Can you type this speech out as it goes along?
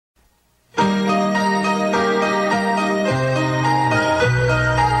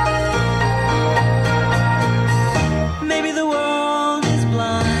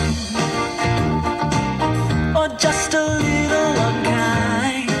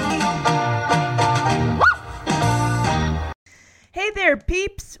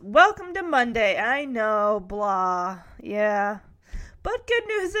Welcome to Monday. I know, blah. Yeah. But good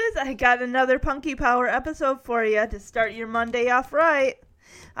news is I got another Punky Power episode for you to start your Monday off right.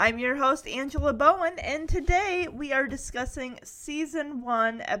 I'm your host, Angela Bowen, and today we are discussing Season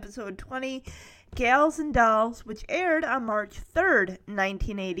 1, Episode 20, Gals and Dolls, which aired on March 3rd,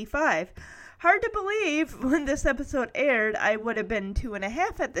 1985. Hard to believe when this episode aired, I would have been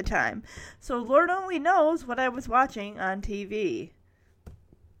 2.5 at the time, so Lord only knows what I was watching on TV.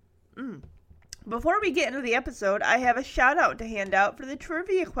 Before we get into the episode, I have a shout out to hand out for the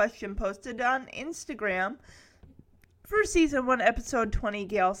trivia question posted on Instagram for Season 1, Episode 20,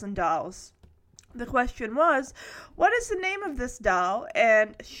 Gals and Dolls. The question was, what is the name of this doll?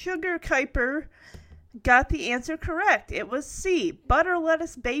 And Sugar Kuiper got the answer correct. It was C, Butter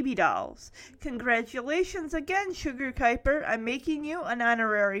Lettuce Baby Dolls. Congratulations again, Sugar Kuiper. I'm making you an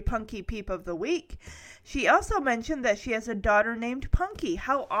honorary Punky Peep of the Week. She also mentioned that she has a daughter named Punky.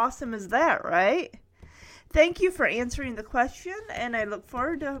 How awesome is that, right? Thank you for answering the question, and I look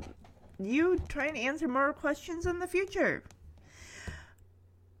forward to you trying to answer more questions in the future.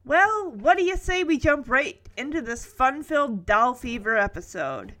 Well, what do you say we jump right into this fun-filled doll fever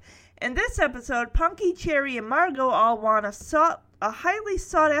episode? In this episode, Punky, Cherry, and Margot all want a highly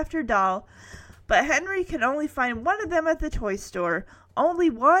sought-after doll, but Henry can only find one of them at the toy store. Only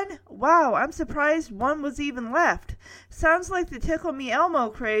one? Wow, I'm surprised one was even left. Sounds like the Tickle Me Elmo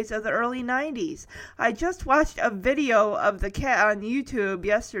craze of the early 90s. I just watched a video of the cat on YouTube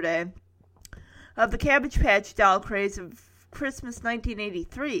yesterday of the Cabbage Patch doll craze of Christmas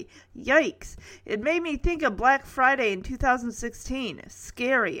 1983. Yikes. It made me think of Black Friday in 2016.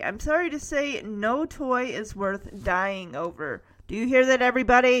 Scary. I'm sorry to say, no toy is worth dying over. Do you hear that,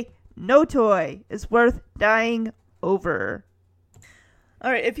 everybody? No toy is worth dying over.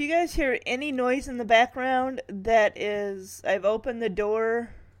 Alright, if you guys hear any noise in the background, that is, I've opened the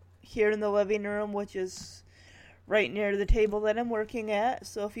door here in the living room, which is right near the table that I'm working at.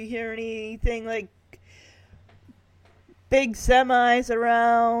 So if you hear anything like big semis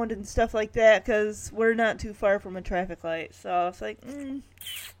around and stuff like that, because we're not too far from a traffic light. So it's like,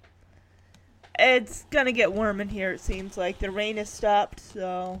 it's going to get warm in here, it seems like. The rain has stopped,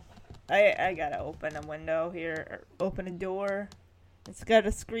 so I got to open a window here, or open a door. It's got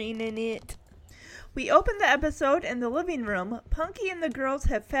a screen in it. We open the episode in the living room. Punky and the girls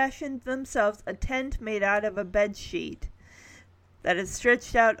have fashioned themselves a tent made out of a bed sheet that is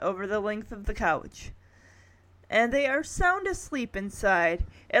stretched out over the length of the couch. And they are sound asleep inside.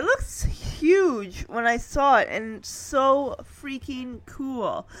 It looks huge when I saw it, and so freaking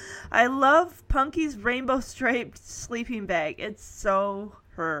cool. I love Punky's rainbow-striped sleeping bag. It's so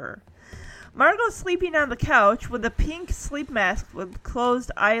her. Margot's sleeping on the couch with a pink sleep mask with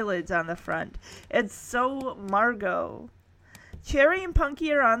closed eyelids on the front. It's so Margot. Cherry and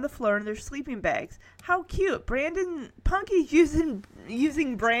Punky are on the floor in their sleeping bags. How cute. Punky's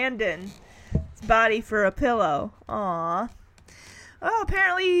using Brandon's body for a pillow. Aww. Well,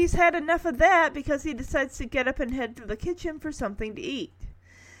 apparently he's had enough of that because he decides to get up and head to the kitchen for something to eat.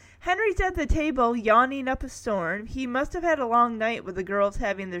 Henry's at the table, yawning up a storm. He must have had a long night with the girls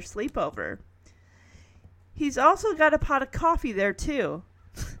having their sleepover. He's also got a pot of coffee there, too.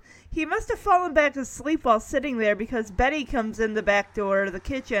 He must have fallen back asleep while sitting there because Betty comes in the back door of the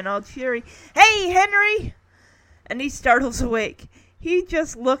kitchen, all cheery. Hey, Henry! And he startles awake. He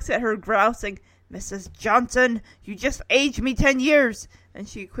just looks at her, grousing, Mrs. Johnson, you just aged me 10 years. And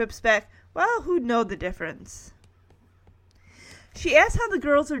she quips back, well, who'd know the difference? She asks how the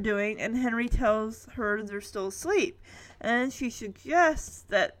girls are doing, and Henry tells her they're still asleep. And she suggests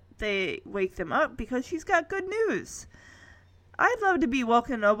that they wake them up because she's got good news. I'd love to be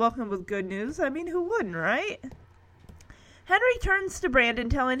welcomed with good news. I mean, who wouldn't, right? Henry turns to Brandon,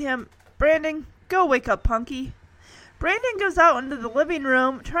 telling him, Brandon, go wake up Punky. Brandon goes out into the living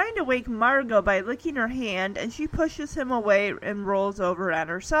room, trying to wake Margot by licking her hand, and she pushes him away and rolls over on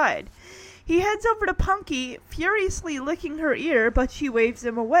her side. He heads over to Punky, furiously licking her ear, but she waves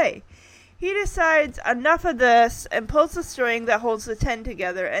him away. He decides enough of this and pulls the string that holds the tent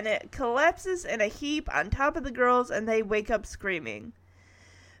together, and it collapses in a heap on top of the girls, and they wake up screaming.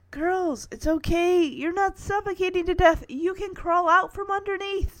 Girls, it's okay. You're not suffocating to death. You can crawl out from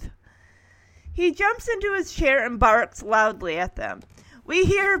underneath. He jumps into his chair and barks loudly at them. We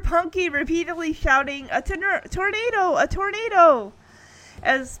hear Punky repeatedly shouting, a tornado, a tornado!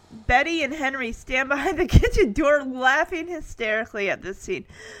 As Betty and Henry stand behind the kitchen door laughing hysterically at this scene.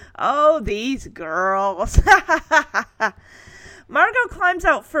 Oh, these girls. Margot climbs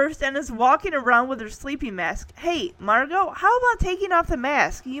out first and is walking around with her sleeping mask. Hey, Margot, how about taking off the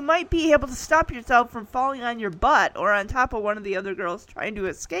mask? You might be able to stop yourself from falling on your butt or on top of one of the other girls trying to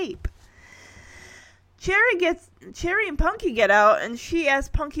escape. Cherry and Punky get out, and she asks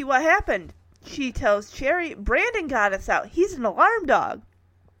Punky what happened. She tells Cherry, Brandon got us out. He's an alarm dog.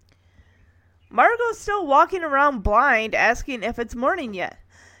 Margot's still walking around blind, asking if it's morning yet.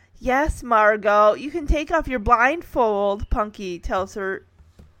 Yes, Margot, you can take off your blindfold, Punky tells her,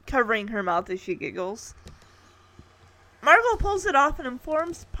 covering her mouth as she giggles. Margot pulls it off and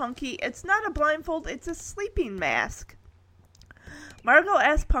informs Punky it's not a blindfold, it's a sleeping mask. Margot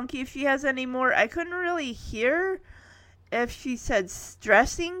asks Punky if she has any more. I couldn't really hear if she said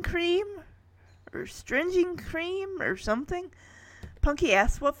stressing cream or stringing cream or something. Punky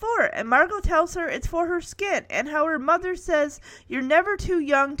asks what for, and Margot tells her it's for her skin, and how her mother says you're never too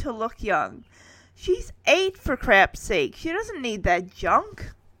young to look young. She's 8, for crap's sake. She doesn't need that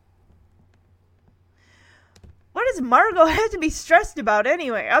junk. What does Margot have to be stressed about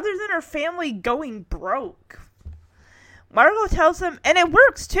anyway, other than her family going broke? Margot tells him, and it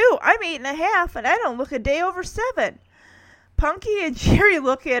works too. I'm 8.5, and I don't look a day over 7. Punky and Cherry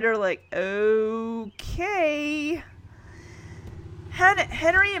look at her like, okay.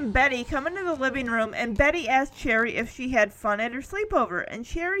 Henry and Betty come into the living room, and Betty asks Cherry if she had fun at her sleepover, and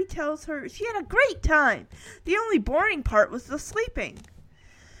Cherry tells her she had a great time. The only boring part was the sleeping.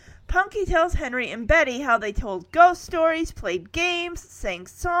 Punky tells Henry and Betty how they told ghost stories, played games, sang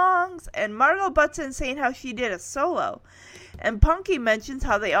songs, and Margot butts in saying how she did a solo. And Punky mentions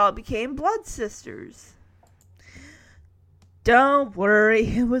how they all became blood sisters. Don't worry,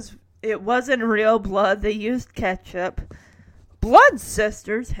 it wasn't real blood. They used ketchup. Blood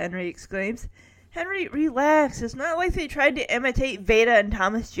sisters, Henry exclaims. Henry, relax. It's not like they tried to imitate Veda and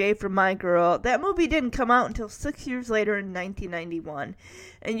Thomas J. from My Girl. That movie didn't come out until 6 years later in 1991.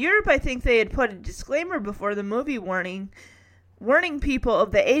 In Europe, I think they had put a disclaimer before the movie warning people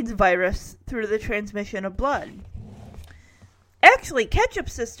of the AIDS virus through the transmission of blood. Actually, ketchup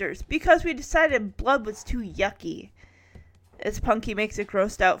sisters, because we decided blood was too yucky. As Punky makes a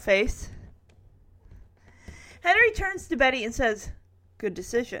grossed out face. Henry turns to Betty and says, good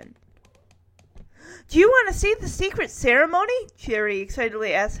decision. Do you want to see the secret ceremony? Cherry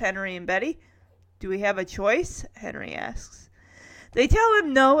excitedly asks Henry and Betty. Do we have a choice? Henry asks. They tell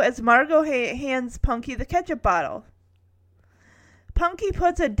him no as Margot hands Punky the ketchup bottle. Punky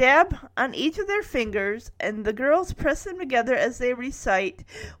puts a dab on each of their fingers, and the girls press them together as they recite,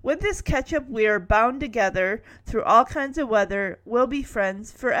 with this ketchup we are bound together, through all kinds of weather, we'll be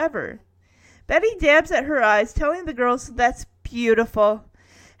friends forever. Betty dabs at her eyes, telling the girls that's beautiful.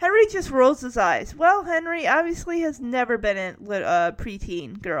 Henry just rolls his eyes. Well, Henry obviously has never been a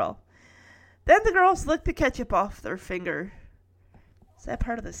preteen girl. Then the girls lick the ketchup off their finger. Is that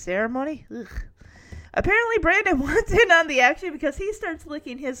part of the ceremony? Ugh. Apparently Brandon wants in on the action because he starts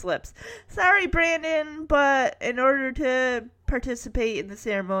licking his lips. Sorry, Brandon, but in order to participate in the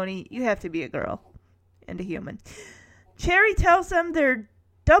ceremony, you have to be a girl and a human. Cherry tells them they're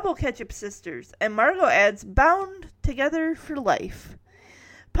double ketchup sisters, and Margot adds, bound together for life.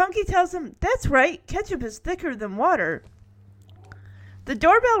 Punky tells him, that's right, ketchup is thicker than water. The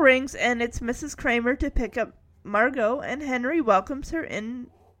doorbell rings, and it's Mrs. Kramer to pick up Margot, and Henry welcomes her in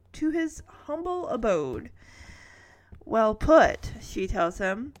to his humble abode. Well put, she tells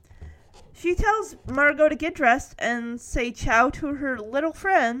him. She tells Margot to get dressed and say ciao to her little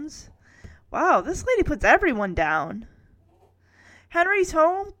friends. Wow, this lady puts everyone down. Henry's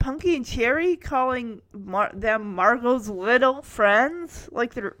home, Punky and Cherry calling them Margot's little friends.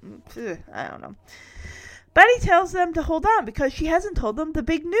 Like they're, I don't know. Betty tells them to hold on because she hasn't told them the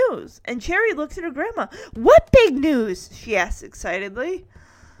big news. And Cherry looks at her grandma. What big news? She asks excitedly.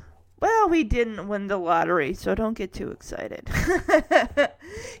 Well, we didn't win the lottery, so don't get too excited.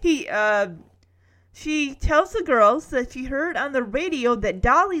 She tells the girls that she heard on the radio that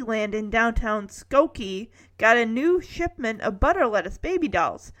Dollyland in downtown Skokie got a new shipment of butter lettuce baby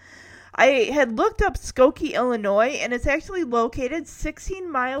dolls. I had looked up Skokie, Illinois, and it's actually located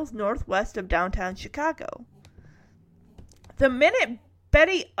 16 miles northwest of downtown Chicago. The minute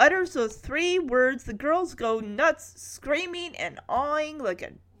Betty utters those 3 words, the girls go nuts, screaming and awing like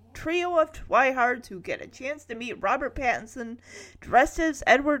a trio of tryhards who get a chance to meet Robert Pattinson dressed as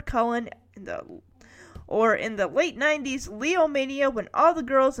Edward Cullen in the late 90s Leo Mania, when all the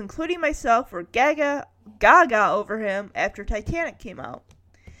girls, including myself, were gaga over him after Titanic came out.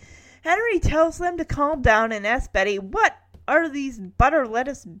 Henry tells them to calm down and asks Betty, what are these butter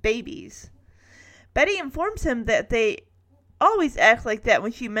lettuce babies? Betty informs him that they always act like that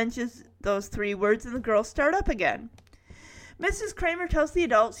when she mentions those 3 words and the girls start up again. Mrs. Kramer tells the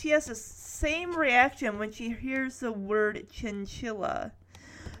adults she has the same reaction when she hears the word chinchilla.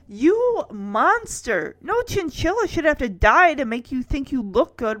 You monster! No chinchilla should have to die to make you think you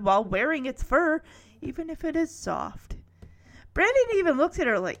look good while wearing its fur, even if it is soft. Brandon even looks at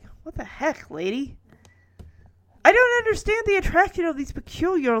her like, what the heck, lady? I don't understand the attraction of these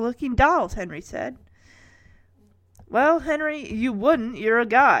peculiar-looking dolls, Henry said. Well, Henry, you wouldn't. You're a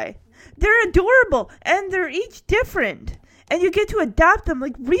guy. They're adorable, and they're each different. And you get to adopt them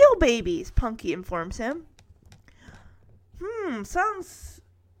like real babies, Punky informs him. Sounds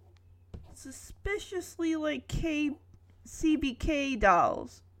suspiciously like CBK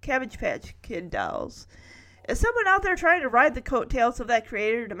dolls. Cabbage Patch Kid dolls. Is someone out there trying to ride the coattails of that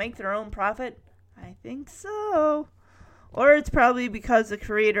creator to make their own profit? I think so. Or it's probably because the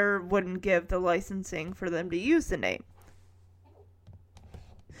creator wouldn't give the licensing for them to use the name.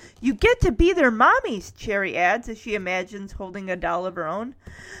 You get to be their mommies, Cherry adds as she imagines holding a doll of her own.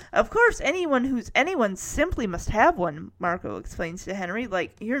 Of course, anyone who's anyone simply must have one, Marco explains to Henry.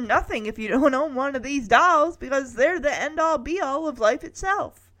 Like, you're nothing if you don't own one of these dolls because they're the end-all be-all of life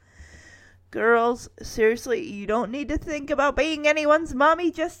itself. Girls, seriously, you don't need to think about being anyone's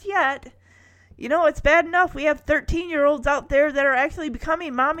mommy just yet. You know, it's bad enough we have 13-year-olds out there that are actually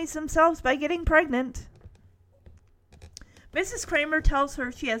becoming mommies themselves by getting pregnant. Mrs. Kramer tells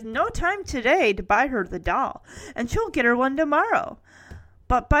her she has no time today to buy her the doll, and she'll get her one tomorrow.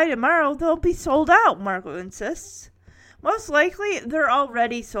 But by tomorrow, they'll be sold out, Marco insists. Most likely, they're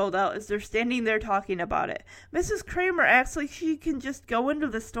already sold out as they're standing there talking about it. Mrs. Kramer acts like she can just go into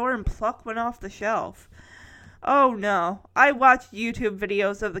the store and pluck one off the shelf. Oh no, I watched YouTube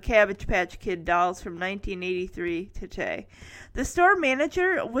videos of the Cabbage Patch Kid dolls from 1983 to today. The store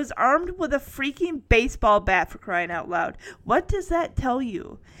manager was armed with a freaking baseball bat, for crying out loud. What does that tell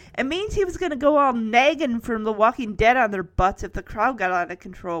you? It means he was going to go all nagging from The Walking Dead on their butts if the crowd got out of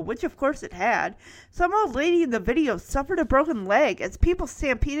control, which of course it had. Some old lady in the video suffered a broken leg as people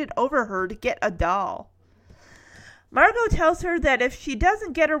stampeded over her to get a doll. Margot tells her that if she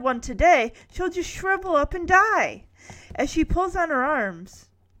doesn't get her one today, she'll just shrivel up and die, as she pulls on her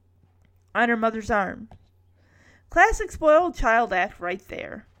mother's arm. Classic spoiled child act right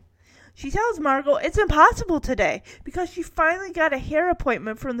there. She tells Margot it's impossible today because she finally got a hair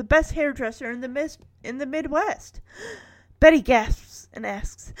appointment from the best hairdresser in the Midwest. Betty gasps and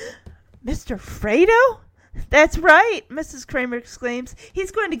asks, Mr. Fredo? That's right, Mrs. Kramer exclaims.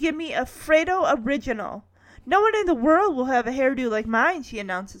 He's going to give me a Fredo original. No one in the world will have a hairdo like mine, she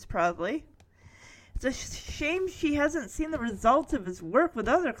announces proudly. It's a shame she hasn't seen the results of his work with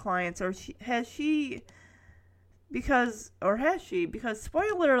other clients, has she? Because,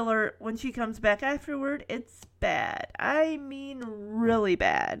 spoiler alert, when she comes back afterward, it's bad. I mean, really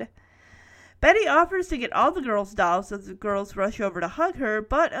bad. Betty offers to get all the girls' dolls as the girls rush over to hug her,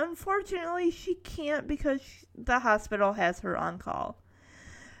 but unfortunately she can't because the hospital has her on call.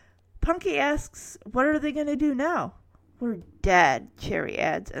 Punky asks, what are they going to do now? We're dead, Cherry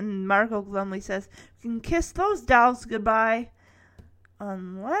adds, and Margot glumly says, we can kiss those dolls goodbye.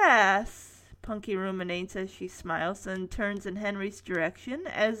 Unless, Punky ruminates as she smiles and turns in Henry's direction,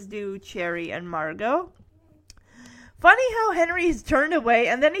 as do Cherry and Margot. Funny how Henry is turned away,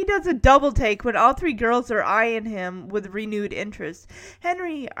 and then he does a double take when all three girls are eyeing him with renewed interest.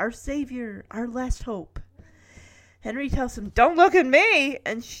 Henry, our savior, our last hope. Henry tells him, don't look at me,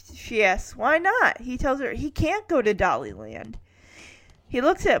 and she asks, why not? He tells her he can't go to Dollyland. He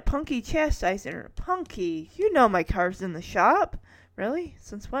looks at Punky, chastising her. Punky, you know my car's in the shop. Really?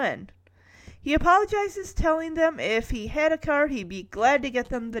 Since when? He apologizes, telling them if he had a car, he'd be glad to get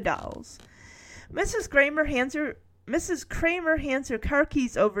them the dolls. Mrs. Kramer hands her car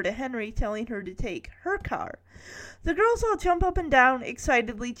keys over to Henry, telling her to take her car. The girls all jump up and down,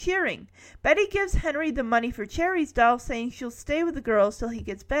 excitedly cheering. Betty gives Henry the money for Cherry's doll, saying she'll stay with the girls till he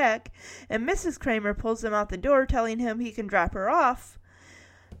gets back, and Mrs. Kramer pulls him out the door, telling him he can drop her off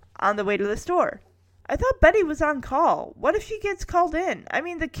on the way to the store. I thought Betty was on call. What if she gets called in? I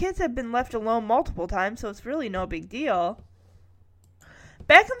mean, the kids have been left alone multiple times, so it's really no big deal.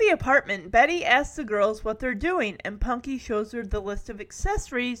 Back in the apartment, Betty asks the girls what they're doing, and Punky shows her the list of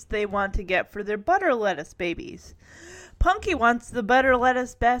accessories they want to get for their butter lettuce babies. Punky wants the butter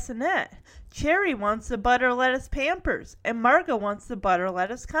lettuce bassinet, Cherry wants the butter lettuce Pampers, and Margot wants the butter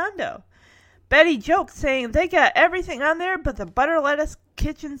lettuce condo. Betty jokes, saying they got everything on there but the butter lettuce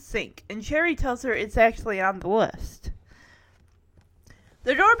kitchen sink, and Cherry tells her it's actually on the list.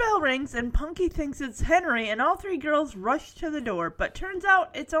 The doorbell rings and Punky thinks it's Henry, and all three girls rush to the door, but turns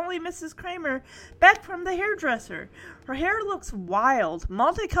out it's only Mrs. Kramer back from the hairdresser. Her hair looks wild,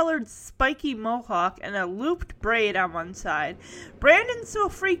 multicolored spiky mohawk and a looped braid on one side. Brandon's so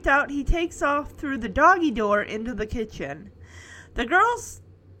freaked out he takes off through the doggy door into the kitchen. The girls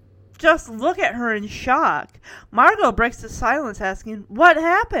just look at her in shock. Margot breaks the silence asking, "What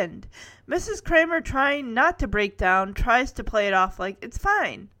happened?" Mrs. Kramer, trying not to break down, tries to play it off like it's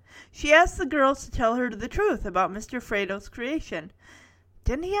fine. She asks the girls to tell her the truth about Mr. Fredo's creation.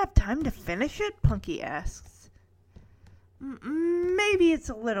 "Didn't he have time to finish it?" Punky asks. "Maybe it's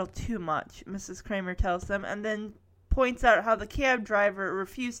a little too much," Mrs. Kramer tells them, and then points out how the cab driver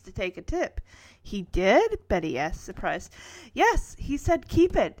refused to take a tip. "He did?" Betty asks, surprised. "Yes, he said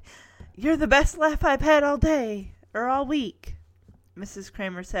keep it. You're the best laugh I've had all day, or all week," Mrs.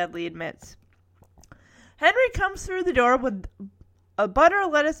 Kramer sadly admits. Henry comes through the door with a butter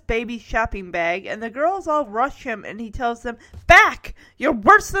lettuce baby shopping bag, and the girls all rush him, and he tells them, "Back! You're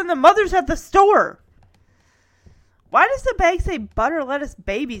worse than the mothers at the store!" Why does the bag say butter lettuce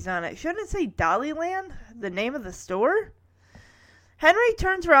babies on it? Shouldn't it say Dollyland, the name of the store? Henry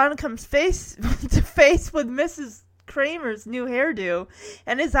turns around and comes face to face with Mrs. Kramer's new hairdo,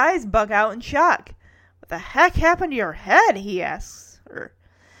 and his eyes bug out in shock. "What the heck happened to your head?" he asks her.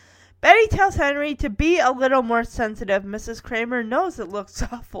 Betty tells Henry to be a little more sensitive. Mrs. Kramer knows it looks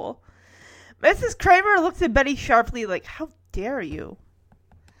awful. Mrs. Kramer looks at Betty sharply like, "How dare you?"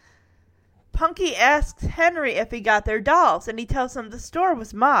 Punky asks Henry if he got their dolls, and he tells him the store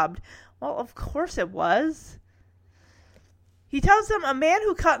was mobbed. Well, of course it was. He tells them a man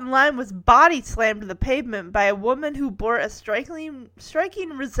who cut in line was body slammed to the pavement by a woman who bore a striking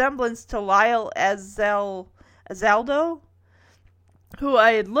resemblance to Lyle Azaldo, who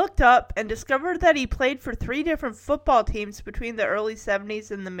I had looked up and discovered that he played for 3 different football teams between the early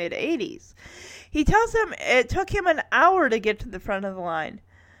 70s and the mid-80s. He tells them it took him an hour to get to the front of the line.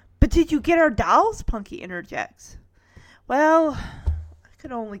 "But did you get our dolls?" Punky interjects. "Well, I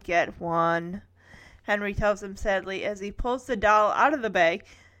could only get one," Henry tells him sadly as he pulls the doll out of the bag.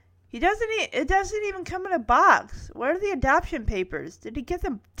 It doesn't even come in a box. Where are the adoption papers? Did he get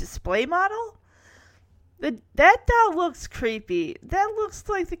the display model? That doll looks creepy. That looks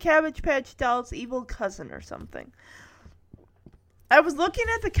like the Cabbage Patch Doll's evil cousin or something. I was looking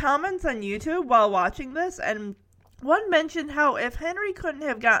at the comments on YouTube while watching this, and one mentioned how if Henry couldn't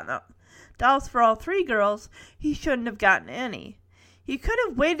have gotten dolls for all 3 girls, he shouldn't have gotten any. He could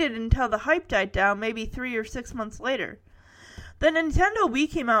have waited until the hype died down, maybe 3 or 6 months later. The Nintendo Wii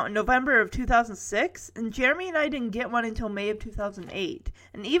came out in November of 2006, and Jeremy and I didn't get one until May of 2008,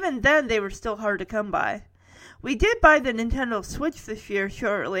 and even then they were still hard to come by. We did buy the Nintendo Switch this year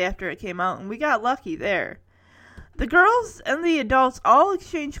shortly after it came out, and we got lucky there. The girls and the adults all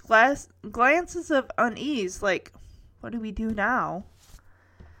exchanged glances of unease, like, "What do we do now?"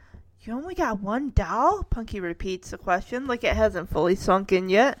 "You only got one doll?" Punky repeats the question like it hasn't fully sunk in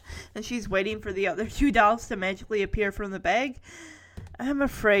yet, and she's waiting for the other 2 dolls to magically appear from the bag. "I'm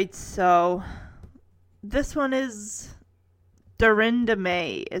afraid so. This one is Dorinda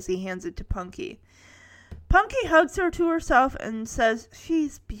May," as he hands it to Punky. Punky hugs her to herself and says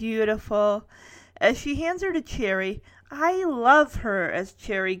she's beautiful as she hands her to Cherry. "I love her," as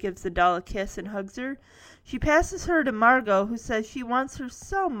Cherry gives the doll a kiss and hugs her. She passes her to Margot, who says she wants her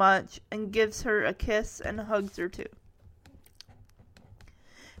so much and gives her a kiss and hugs her too.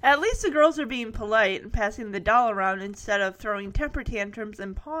 At least the girls are being polite and passing the doll around instead of throwing temper tantrums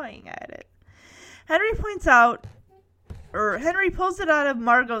and pawing at it. Henry pulls it out of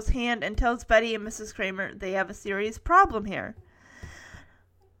Margot's hand and tells Betty and Mrs. Kramer they have a serious problem here.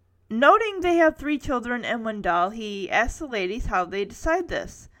 Noting they have 3 children and 1 doll, he asks the ladies how they decide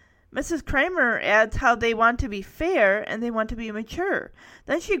this. Mrs. Kramer adds how they want to be fair and they want to be mature.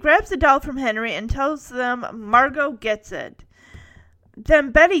 Then she grabs the doll from Henry and tells them Margot gets it.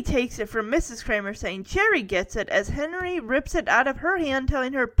 Then Betty takes it from Mrs. Kramer, saying Cherry gets it, as Henry rips it out of her hand,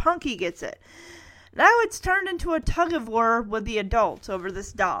 telling her Punky gets it. Now it's turned into a tug-of-war with the adults over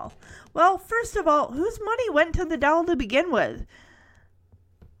this doll. Well, first of all, whose money went to the doll to begin with?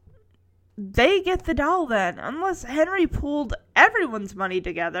 They get the doll then, unless Henry pooled everyone's money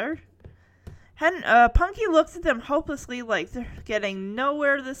together. Punky looks at them hopelessly like they're getting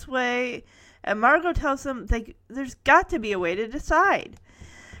nowhere this way, and Margot tells them there's got to be a way to decide.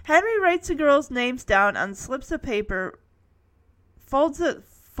 Henry writes the girls' names down on slips of paper, folds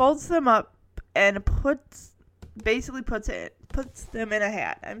them up, and puts them in a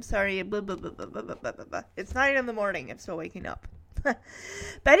hat. I'm sorry, blah, blah, blah, blah, blah, blah, blah. It's 9 in the morning, I'm still waking up.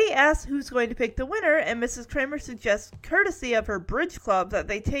 Betty asks who's going to pick the winner, and Mrs. Kramer suggests, courtesy of her bridge club, that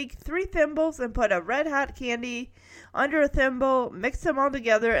they take 3 thimbles and put a red-hot candy under a thimble, mix them all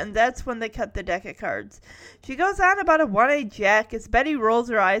together, and that's when they cut the deck of cards. She goes on about a one-eyed jack as Betty rolls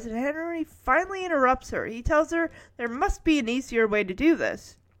her eyes, and Henry finally interrupts her. He tells her there must be an easier way to do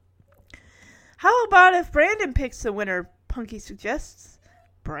this. How about if Brandon picks the winner, Punky suggests.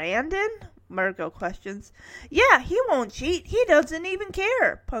 Brandon? Margot questions. Yeah, he won't cheat. He doesn't even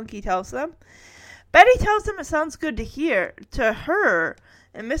care, Punky tells them. Betty tells them it sounds good to her,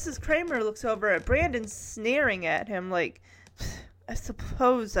 and Mrs. Kramer looks over at Brandon, sneering at him like, I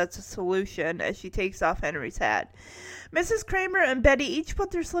suppose that's a solution, as she takes off Henry's hat. Mrs. Kramer and Betty each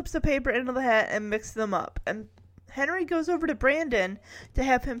put their slips of paper into the hat and mix them up, and Henry goes over to Brandon to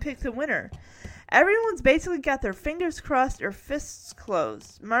have him pick the winner. Everyone's basically got their fingers crossed or fists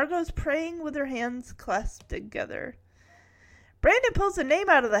closed. Margot's praying with her hands clasped together. Brandon pulls a name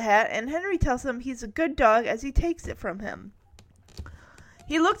out of the hat, and Henry tells him he's a good dog as he takes it from him.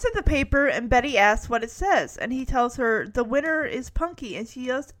 He looks at the paper, and Betty asks what it says, and he tells her the winner is Punky, and she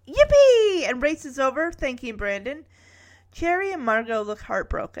yells, Yippee! And races over, thanking Brandon. Cherry and Margot look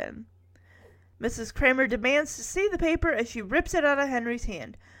heartbroken. Mrs. Kramer demands to see the paper as she rips it out of Henry's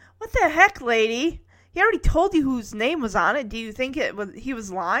hand. What the heck, lady? He already told you whose name was on it. Do you think he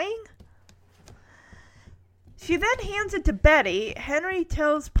was lying? She then hands it to Betty. Henry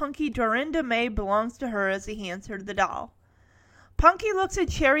tells Punky Dorinda May belongs to her as he hands her the doll. Punky looks at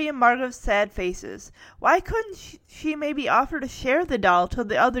Cherry and Margot's sad faces. Why couldn't she maybe offer to share the doll till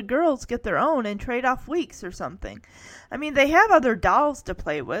the other girls get their own and trade off weeks or something? I mean, they have other dolls to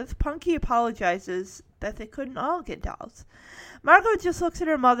play with. Punky apologizes that they couldn't all get dolls. Margot just looks at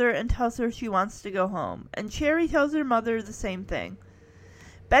her mother and tells her she wants to go home, and Cherry tells her mother the same thing.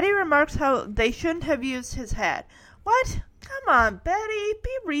 Betty remarks how they shouldn't have used his hat. What? Come on, Betty, be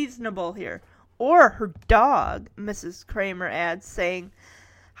reasonable here. Or her dog, Mrs. Kramer adds, saying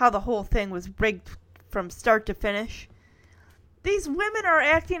how the whole thing was rigged from start to finish. These women are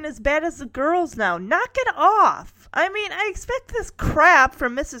acting as bad as the girls now. Knock it off. I mean, I expect this crap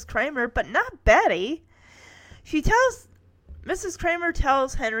from Mrs. Kramer, but not Betty. Mrs. Kramer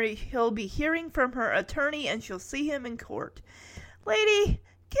tells Henry he'll be hearing from her attorney and she'll see him in court. Lady,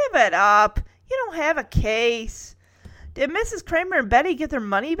 give it up. You don't have a case. Did Mrs. Kramer and Betty get their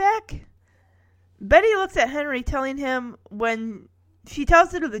money back? Betty looks at Henry, telling him when she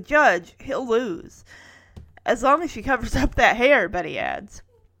tells it to the judge, he'll lose. As long as she covers up that hair, Betty adds.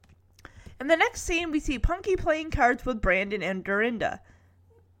 In the next scene, we see Punky playing cards with Brandon and Dorinda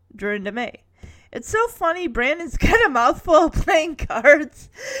May. It's so funny, Brandon's got a mouthful of playing cards,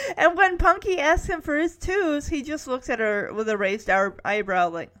 and when Punky asks him for his twos, he just looks at her with a raised eyebrow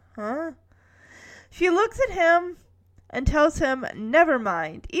like, huh? She looks at him and tells him, never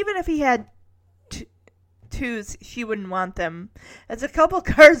mind, even if he had twos, she wouldn't want them, as a couple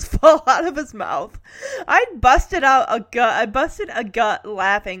cards fall out of his mouth. I busted a gut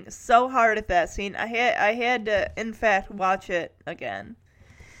laughing so hard at that scene. I had to, in fact, watch it again.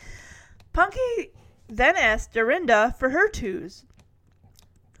 Punky then asks Dorinda for her twos,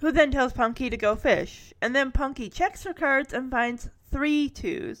 who then tells Punky to go fish. And then Punky checks her cards and finds 3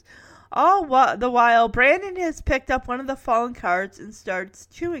 twos. All the while, Brandon has picked up one of the fallen cards and starts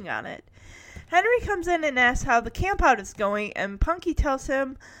chewing on it. Henry comes in and asks how the campout is going, and Punky tells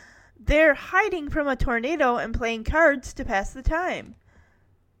him they're hiding from a tornado and playing cards to pass the time.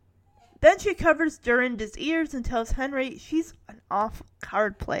 Then she covers Dorinda's ears and tells Henry she's an awful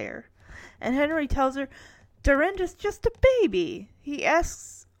card player. And Henry tells her Dorinda's just a baby. He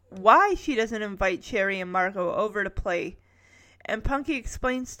asks why she doesn't invite Cherry and Margot over to play. And Punky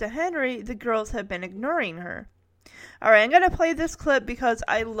explains to Henry the girls have been ignoring her. Alright, I'm going to play this clip because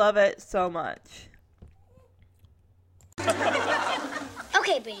I love it so much.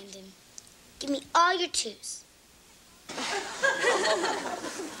 Okay, Brandon. Give me all your twos.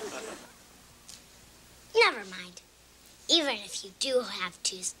 Never mind. Even if you do have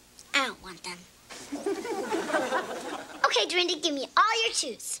twos, I don't want them. Okay, Dorinda, give me all your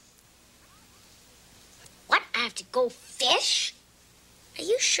twos. What? I have to go fish? Are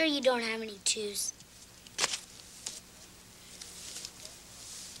you sure you don't have any twos?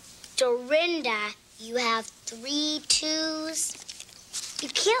 Dorinda, you have 3 twos. You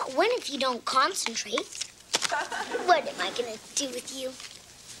can't win if you don't concentrate. What am I gonna do with you?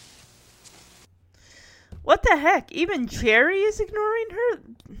 What the heck? Even Cherry is ignoring her?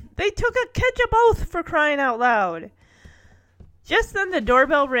 They took a catch-up oath, for crying out loud. Just then the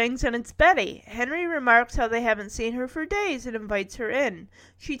doorbell rings and it's Betty. Henry remarks how they haven't seen her for days and invites her in.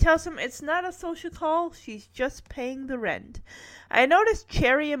 She tells him it's not a social call, she's just paying the rent. I noticed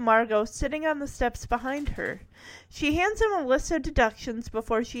Cherry and Margot sitting on the steps behind her. She hands him a list of deductions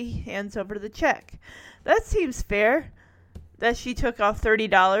before she hands over the check. That seems fair, that she took off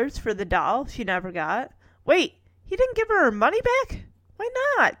 $30 for the doll she never got. Wait, he didn't give her money back? Why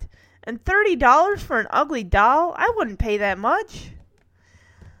not? And $30 for an ugly doll? I wouldn't pay that much.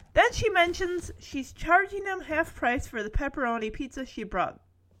 Then she mentions she's charging him half price for the pepperoni pizza she brought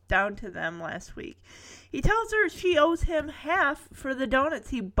down to them last week. He tells her she owes him half for the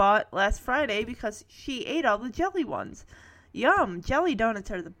donuts he bought last Friday because she ate all the jelly ones. Yum, jelly donuts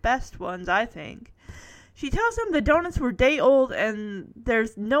are the best ones, I think. She tells him the donuts were day old and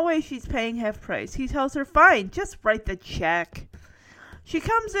there's no way she's paying half price. He tells her, fine, just write the check. She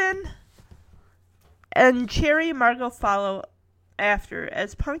comes in, and Cherry and Margot follow after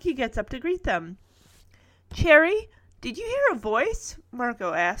as Punky gets up to greet them. Cherry, did you hear a voice?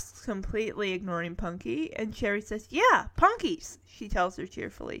 Margot asks, completely ignoring Punky, and Cherry says, yeah, Punky's, she tells her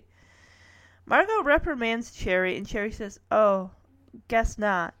cheerfully. Margot reprimands Cherry, and Cherry says, oh, guess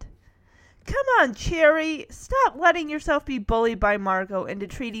not. Come on, Cherry, stop letting yourself be bullied by Margot into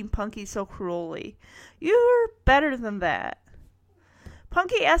treating Punky so cruelly. You're better than that.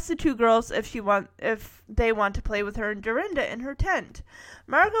 Punky asks the two girls if they want to play with her and Dorinda in her tent.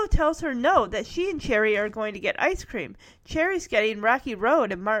 Margot tells her no, that she and Cherry are going to get ice cream. Cherry's getting Rocky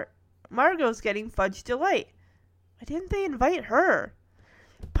Road and Margot's getting Fudge Delight. Why didn't they invite her?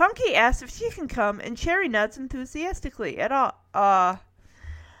 Punky asks if she can come, and Cherry nods enthusiastically.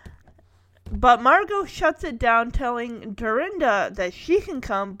 But Margot shuts it down, telling Dorinda that she can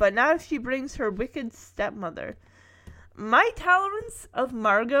come, but not if she brings her wicked stepmother. My tolerance of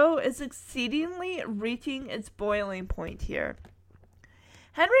Margot is exceedingly reaching its boiling point here.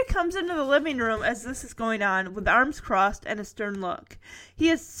 Henry comes into the living room as this is going on, with arms crossed and a stern look. He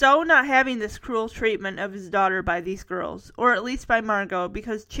is so not having this cruel treatment of his daughter by these girls, or at least by Margot,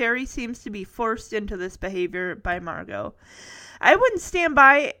 because Cherry seems to be forced into this behavior by Margot. I wouldn't stand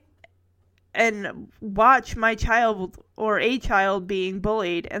by and watch my child or a child being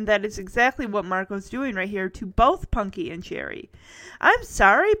bullied, and that is exactly what Margot's doing right here to both Punky and Cherry. I'm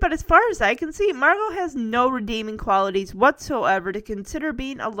sorry, but as far as I can see, Margot has no redeeming qualities whatsoever to consider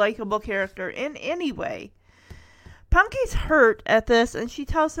being a likable character in any way. Punky's hurt at this, and she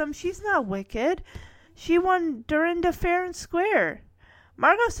tells him she's not wicked. She won Dorinda fair and square.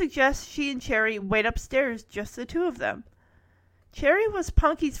 Margot suggests she and Cherry wait upstairs, just the two of them. Cherry was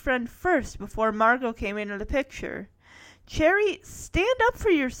Punky's friend first before Margot came into the picture. Cherry, stand up for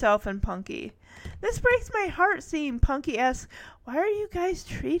yourself and Punky. This breaks my heart seeing Punky ask, why are you guys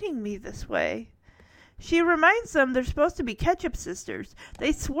treating me this way? She reminds them they're supposed to be ketchup sisters.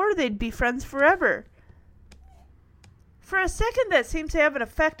 They swore they'd be friends forever. For a second that seems to have an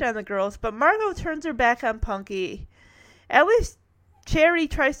effect on the girls, but Margot turns her back on Punky. At least Cherry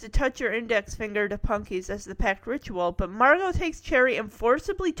tries to touch her index finger to Punky's as the pact ritual, but Margot takes Cherry and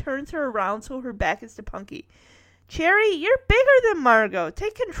forcibly turns her around so her back is to Punky. Cherry, you're bigger than Margot.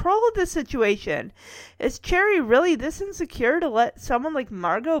 Take control of the situation. Is Cherry really this insecure to let someone like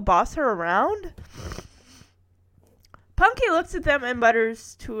Margot boss her around? Punky looks at them and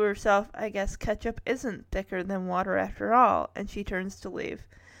mutters to herself, I guess ketchup isn't thicker than water after all, and she turns to leave.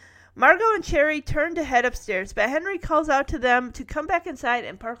 Margot and Cherry turn to head upstairs, but Henry calls out to them to come back inside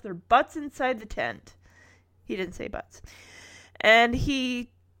and park their butts inside the tent. He didn't say butts. And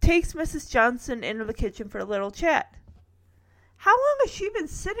he takes Mrs. Johnson into the kitchen for a little chat. How long has she been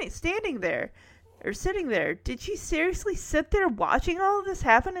sitting there? Did she seriously sit there watching all of this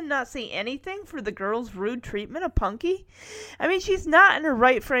happen and not say anything for the girl's rude treatment of Punky? I mean, she's not in her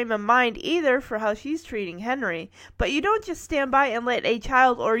right frame of mind either for how she's treating Henry, but you don't just stand by and let a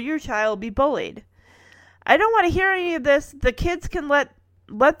child or your child be bullied. I don't want to hear any of this. The kids can let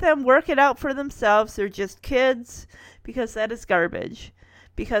them work it out for themselves. They're just kids, because that is garbage.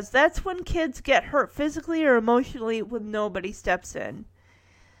 Because that's when kids get hurt physically or emotionally when nobody steps in.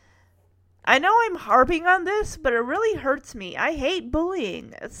 I know I'm harping on this, but it really hurts me. I hate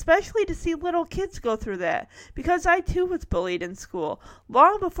bullying, especially to see little kids go through that, because I too was bullied in school,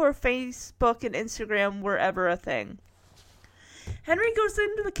 long before Facebook and Instagram were ever a thing. Henry goes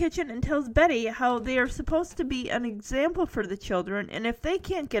into the kitchen and tells Betty how they are supposed to be an example for the children, and if they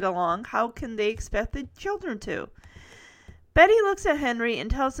can't get along, how can they expect the children to? Betty looks at Henry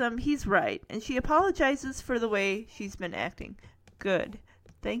and tells him he's right, and she apologizes for the way she's been acting. Good.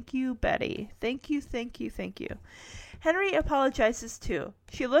 Thank you, Betty. Thank you. Henry apologizes too.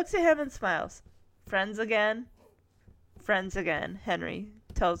 She looks at him and smiles. Friends again? friends again, Henry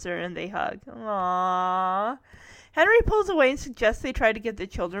tells her, and they hug. Aww. Henry pulls away and suggests they try to get the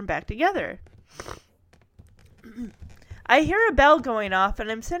children back together. I hear a bell going off, and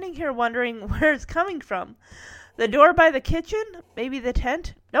I'm sitting here wondering where it's coming from. The door by the kitchen? Maybe the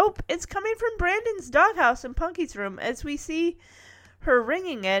tent? Nope, it's coming from Brandon's doghouse in Punky's room, as we see her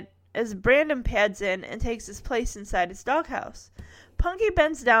ringing it as Brandon pads in and takes his place inside his doghouse. Punky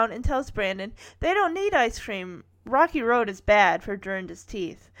bends down and tells Brandon they don't need ice cream. Rocky Road is bad for Dorinda's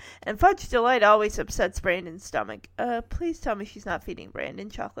teeth. And Fudge Delight always upsets Brandon's stomach. Please tell me she's not feeding Brandon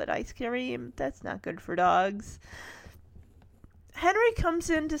chocolate ice cream. That's not good for dogs. Henry comes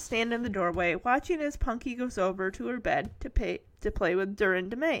in to stand in the doorway, watching as Punky goes over to her bed to play with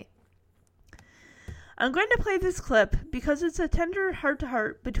Dorinda May. I'm going to play this clip because it's a tender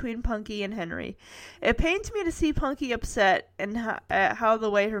heart-to-heart between Punky and Henry. It pains me to see Punky upset at how the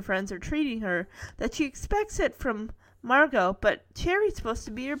way her friends are treating her, that she expects it from Margot, but Cherry's supposed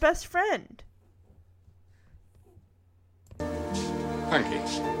to be her best friend. Punky,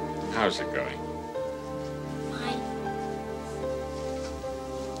 how's it going? Fine.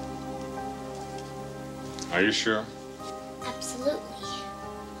 Are you sure? Absolutely.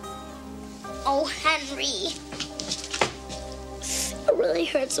 Oh, Henry. It really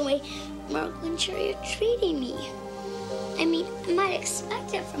hurts the way Margot and Cherry are treating me. I mean, I might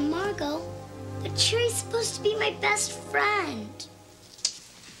expect it from Margot, but Cherry's supposed to be my best friend.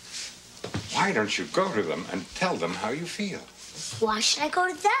 Why don't you go to them and tell them how you feel? Why should I go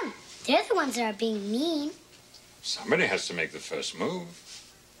to them? They're the ones that are being mean. Somebody has to make the first move.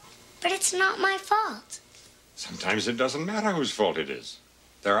 But it's not my fault. Sometimes it doesn't matter whose fault it is.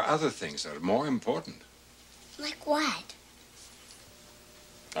 There are other things that are more important. Like what?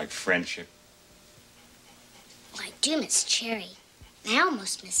 Like friendship. Well, I do miss Cherry. I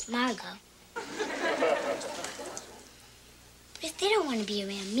almost miss Margot. But if they don't want to be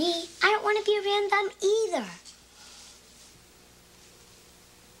around me, I don't want to be around them either.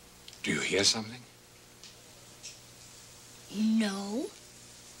 Do you hear something? No.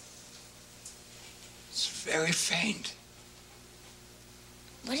 It's very faint.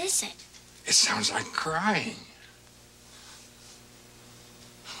 What is it? It sounds like crying.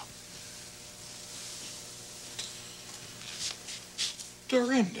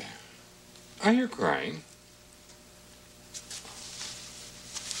 Dorinda, are you crying?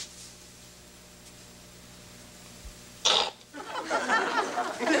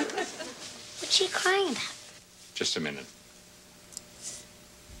 What's she crying about? Just a minute.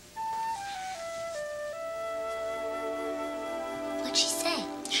 What'd she say?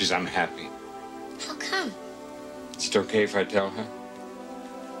 She's unhappy. How come? Is it okay if I tell her?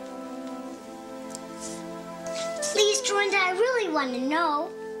 Please, Dorinda, I really want to know.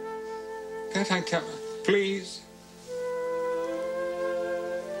 Can't I tell her? Please?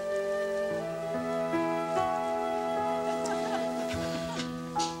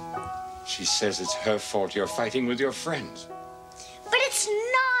 She says it's her fault you're fighting with your friends. But it's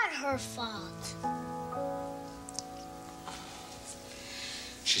not her fault.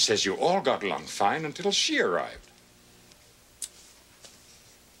 She says you all got along fine until she arrived.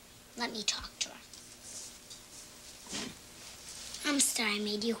 Let me talk to her. I'm sorry I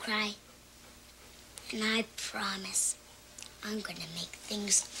made you cry. And I promise I'm going to make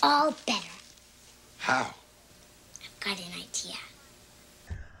things all better. How? I've got an idea.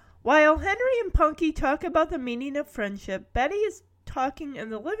 While Henry and Punky talk about the meaning of friendship, Betty is talking in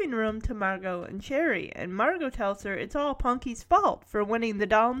the living room to Margot and Cherry, and Margot tells her it's all Punky's fault for winning the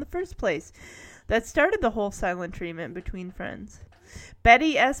doll in the first place. That started the whole silent treatment between friends.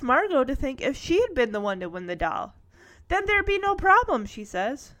 Betty asks Margot to think if she had been the one to win the doll. Then there'd be no problem, she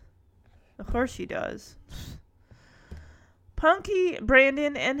says. Of course she does. Punky,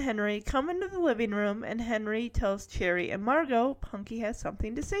 Brandon, and Henry come into the living room, and Henry tells Cherry and Margot Punky has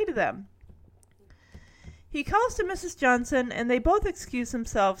something to say to them. He calls to Mrs. Johnson, and they both excuse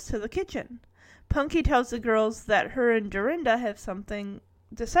themselves to the kitchen. Punky tells the girls that her and Dorinda have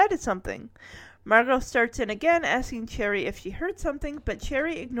decided something. Margot starts in again, asking Cherry if she heard something, but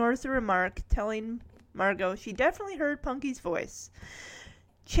Cherry ignores the remark, telling Margot she definitely heard Punky's voice.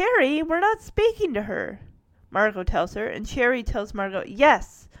 Cherry, we're not speaking to her, Margot tells her, and Cherry tells Margot,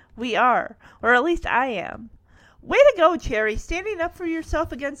 yes, we are, or at least I am. Way to go, Cherry, standing up for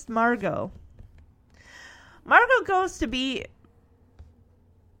yourself against Margot. Margot goes to be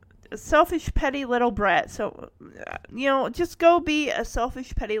a selfish, petty little brat, so, just go be a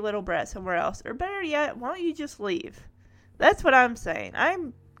selfish, petty little brat somewhere else, or better yet, why don't you just leave? That's what I'm saying.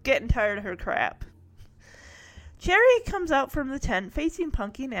 I'm getting tired of her crap. Cherry comes out from the tent facing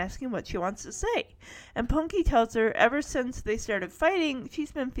Punky and asking what she wants to say. And Punky tells her ever since they started fighting,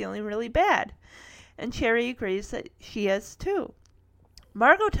 she's been feeling really bad. And Cherry agrees that she has too.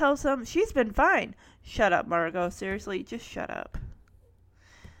 Margot tells them she's been fine. Shut up, Margot. Seriously, just shut up.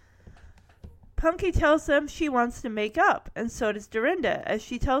 Punky tells them she wants to make up, and so does Dorinda, as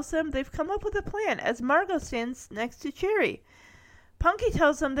she tells them they've come up with a plan as Margot stands next to Cherry. Punky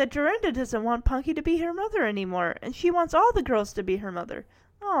tells them that Dorinda doesn't want Punky to be her mother anymore, and she wants all the girls to be her mother.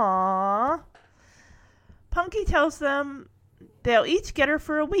 Aww. Punky tells them they'll each get her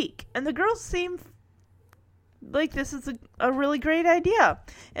for a week, and the girls seem like this is a really great idea.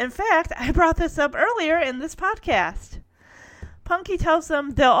 In fact, I brought this up earlier in this podcast. Punky tells them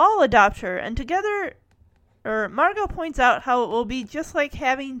they'll all adopt her, and together, Margot points out how it will be just like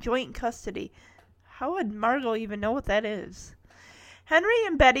having joint custody. How would Margot even know what that is? Henry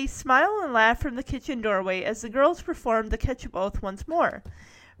and Betty smile and laugh from the kitchen doorway as the girls perform the ketchup oath once more.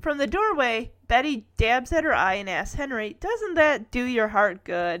 From the doorway, Betty dabs at her eye and asks Henry, "Doesn't that do your heart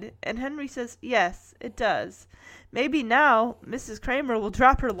good?" And Henry says, "Yes, it does. Maybe now Mrs. Kramer will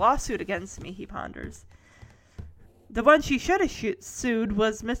drop her lawsuit against me," he ponders. The one she should have sued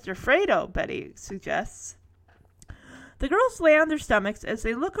was Mr. Fredo, Betty suggests. The girls lay on their stomachs as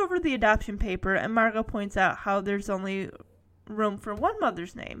they look over the adoption paper, and Margot points out how there's only room for one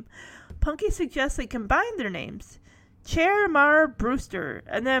mother's name. Punky suggests they combine their names. Chair Mar Brewster,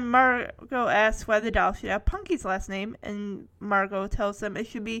 and then Margot asks why the doll should have Punky's last name, and Margot tells them it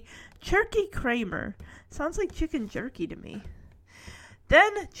should be Cherky Kramer. Sounds like chicken jerky to me.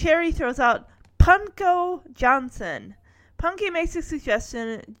 Then Cherry throws out Punko Johnson. Punky makes a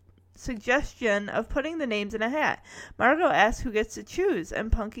suggestion of putting the names in a hat. Margot asks who gets to choose,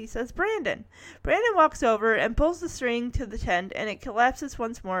 and Punky says Brandon. Brandon walks over and pulls the string to the tent, and it collapses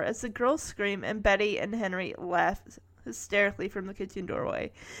once more as the girls scream and Betty and Henry laugh hysterically from the kitchen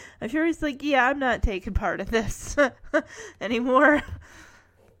doorway. I'm sure he's like, yeah, I'm not taking part in this anymore.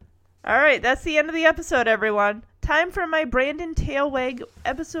 Alright, that's the end of the episode, everyone. Time for my Brandon Tailwag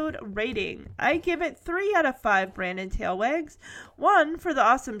episode rating. I give it 3 out of 5 Brandon Tailwags. 1 for the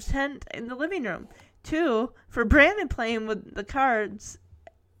awesome tent in the living room. 2 for Brandon playing with the cards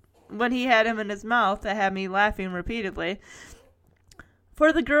when he had him in his mouth that had me laughing repeatedly.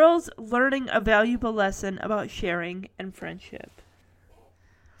 For the girls learning a valuable lesson about sharing and friendship.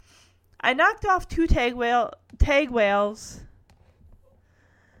 I knocked off 2 tailwags.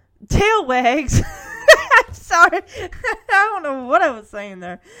 I'm sorry. I don't know what I was saying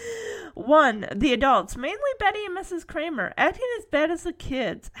there. 1, the adults, mainly Betty and Mrs. Kramer, acting as bad as the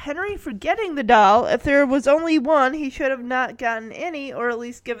kids. Henry forgetting the doll. If there was only one, he should have not gotten any, or at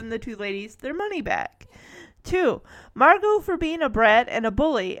least given the 2 ladies their money back. 2, Margot for being a brat and a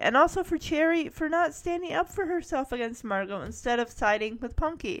bully, and also for Cherry for not standing up for herself against Margot instead of siding with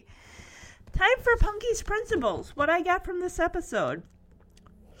Punky. Time for Punky's principles, what I got from this episode.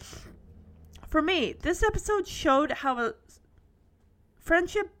 For me, this episode showed how a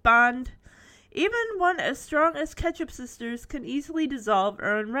friendship bond, even one as strong as Ketchup Sisters, can easily dissolve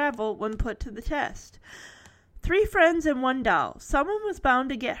or unravel when put to the test. 3 friends and 1 doll. Someone was bound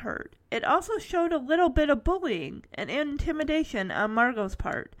to get hurt. It also showed a little bit of bullying and intimidation on Margot's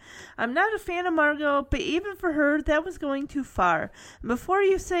part. I'm not a fan of Margot, but even for her, that was going too far. And before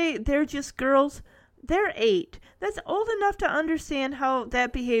you say they're just girls, they're 8. That's old enough to understand how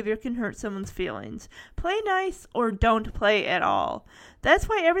that behavior can hurt someone's feelings. Play nice or don't play at all. That's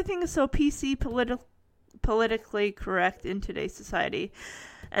why everything is so PC politically correct in today's society.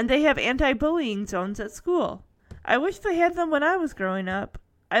 And they have anti-bullying zones at school. I wish they had them when I was growing up.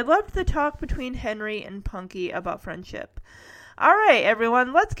 I loved the talk between Henry and Punky about friendship. Alright,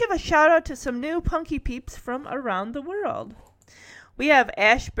 everyone, let's give a shout out to some new Punky peeps from around the world. We have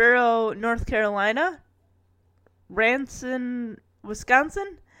Asheboro, North Carolina, Ranson,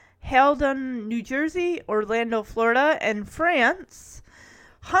 Wisconsin, Halden, New Jersey, Orlando, Florida, and France,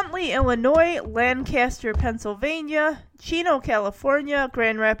 Huntley, Illinois, Lancaster, Pennsylvania, Chino, California,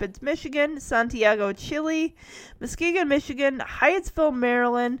 Grand Rapids, Michigan, Santiago, Chile, Muskegon, Michigan, Hyattsville,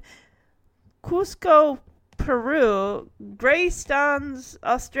 Maryland, Cusco, Peru, Greystons,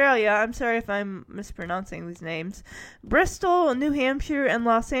 Australia, I'm sorry if I'm mispronouncing these names, Bristol, New Hampshire, and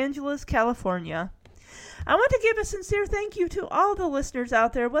Los Angeles, California. I want to give a sincere thank you to all the listeners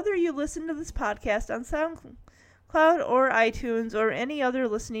out there, whether you listen to this podcast on SoundCloud or iTunes or any other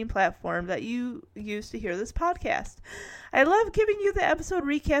listening platform that you use to hear this podcast. I love giving you the episode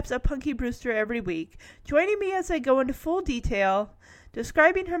recaps of Punky Brewster every week, joining me as I go into full detail,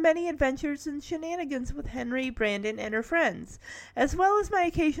 describing her many adventures and shenanigans with Henry, Brandon, and her friends, as well as my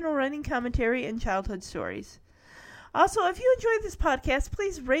occasional running commentary and childhood stories. Also, if you enjoyed this podcast,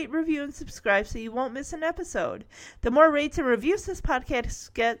 please rate, review, and subscribe so you won't miss an episode. The more rates and reviews this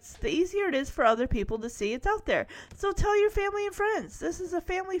podcast gets, the easier it is for other people to see it's out there. So tell your family and friends. This is a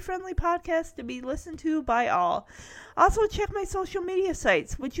family-friendly podcast to be listened to by all. Also, check my social media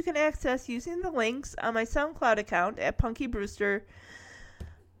sites, which you can access using the links on my SoundCloud account at Punky Brewster,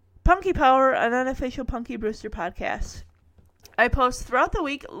 Punky Power, an unofficial Punky Brewster podcast. I post throughout the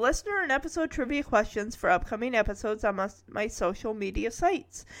week listener and episode trivia questions for upcoming episodes on my social media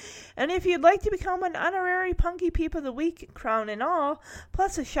sites. And if you'd like to become an honorary Punky Peep of the Week, crown and all,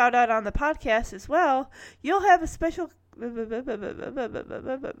 plus a shout out on the podcast as well, you'll have a special...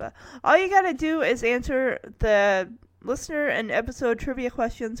 All you gotta do is answer the listener and episode trivia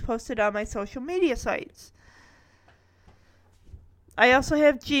questions posted on my social media sites. I also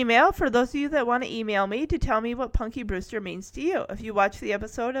have Gmail for those of you that want to email me to tell me what Punky Brewster means to you. If you watch the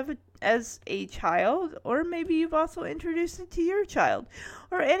episode as a child, or maybe you've also introduced it to your child,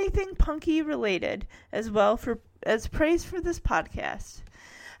 or anything Punky related as well as praise for this podcast.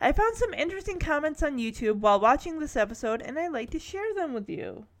 I found some interesting comments on YouTube while watching this episode, and I'd like to share them with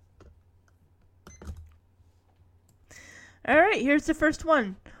you. Alright, here's the first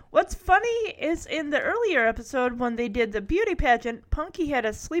one. What's funny is in the earlier episode when they did the beauty pageant, Punky had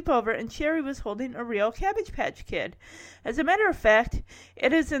a sleepover and Cherry was holding a real Cabbage Patch Kid. As a matter of fact,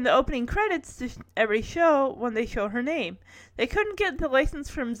 it is in the opening credits to every show when they show her name. They couldn't get the license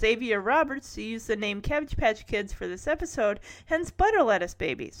from Xavier Roberts to use the name Cabbage Patch Kids for this episode, hence Butter Lettuce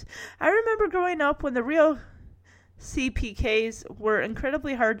Babies. I remember growing up when the real CPKs were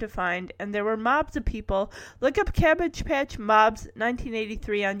incredibly hard to find, and there were mobs of people. Look up Cabbage Patch Mobs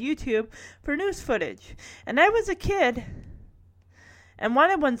 1983 on YouTube for news footage. And I was a kid and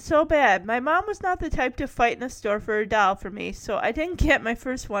wanted one so bad. My mom was not the type to fight in a store for a doll for me, so I didn't get my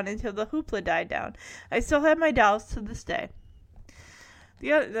first one until the hoopla died down. I still have my dolls to this day.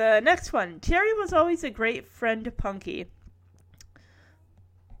 The next one. Cherry was always a great friend to Punky.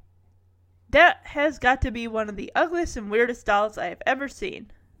 That has got to be one of the ugliest and weirdest dolls I have ever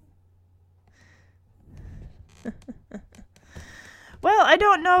seen. Well, I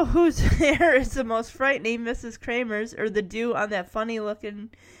don't know whose hair is the most frightening, Mrs. Kramer's or the dew on that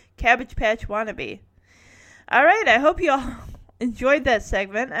funny-looking Cabbage Patch wannabe. Alright, I hope you all enjoyed that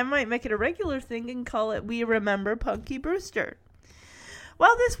segment. I might make it a regular thing and call it We Remember Punky Brewster.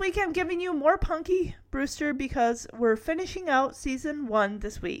 Well, this week I'm giving you more Punky Brewster because we're finishing out Season 1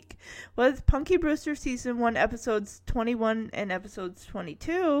 this week with Punky Brewster Season 1 Episodes 21 and Episodes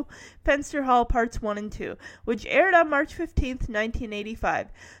 22, Fenster Hall Parts 1 and 2, which aired on March 15th, 1985.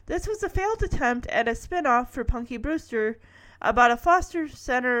 This was a failed attempt at a spin-off for Punky Brewster about a foster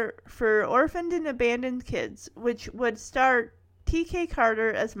center for orphaned and abandoned kids, which would star T.K.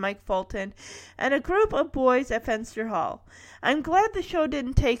 Carter as Mike Fulton, and a group of boys at Fenster Hall. I'm glad the show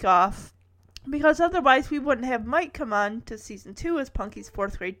didn't take off, because otherwise we wouldn't have Mike come on to Season 2 as Punky's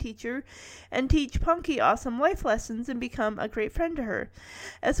 4th grade teacher and teach Punky awesome life lessons and become a great friend to her,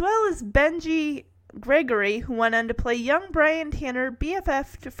 as well as Benji Gregory, who went on to play young Brian Tanner,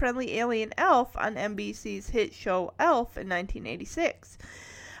 BFF to friendly alien Elf on NBC's hit show Elf in 1986.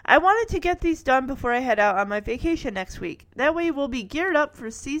 I wanted to get these done before I head out on my vacation next week. That way we'll be geared up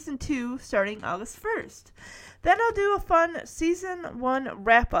for Season 2 starting August 1st. Then I'll do a fun Season 1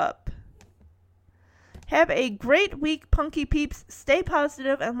 wrap-up. Have a great week, Punky Peeps. Stay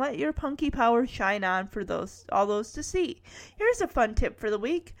positive and let your Punky power shine on for all those to see. Here's a fun tip for the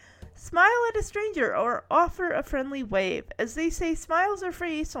week. Smile at a stranger or offer a friendly wave. As they say, smiles are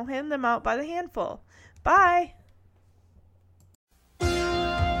free, so hand them out by the handful. Bye!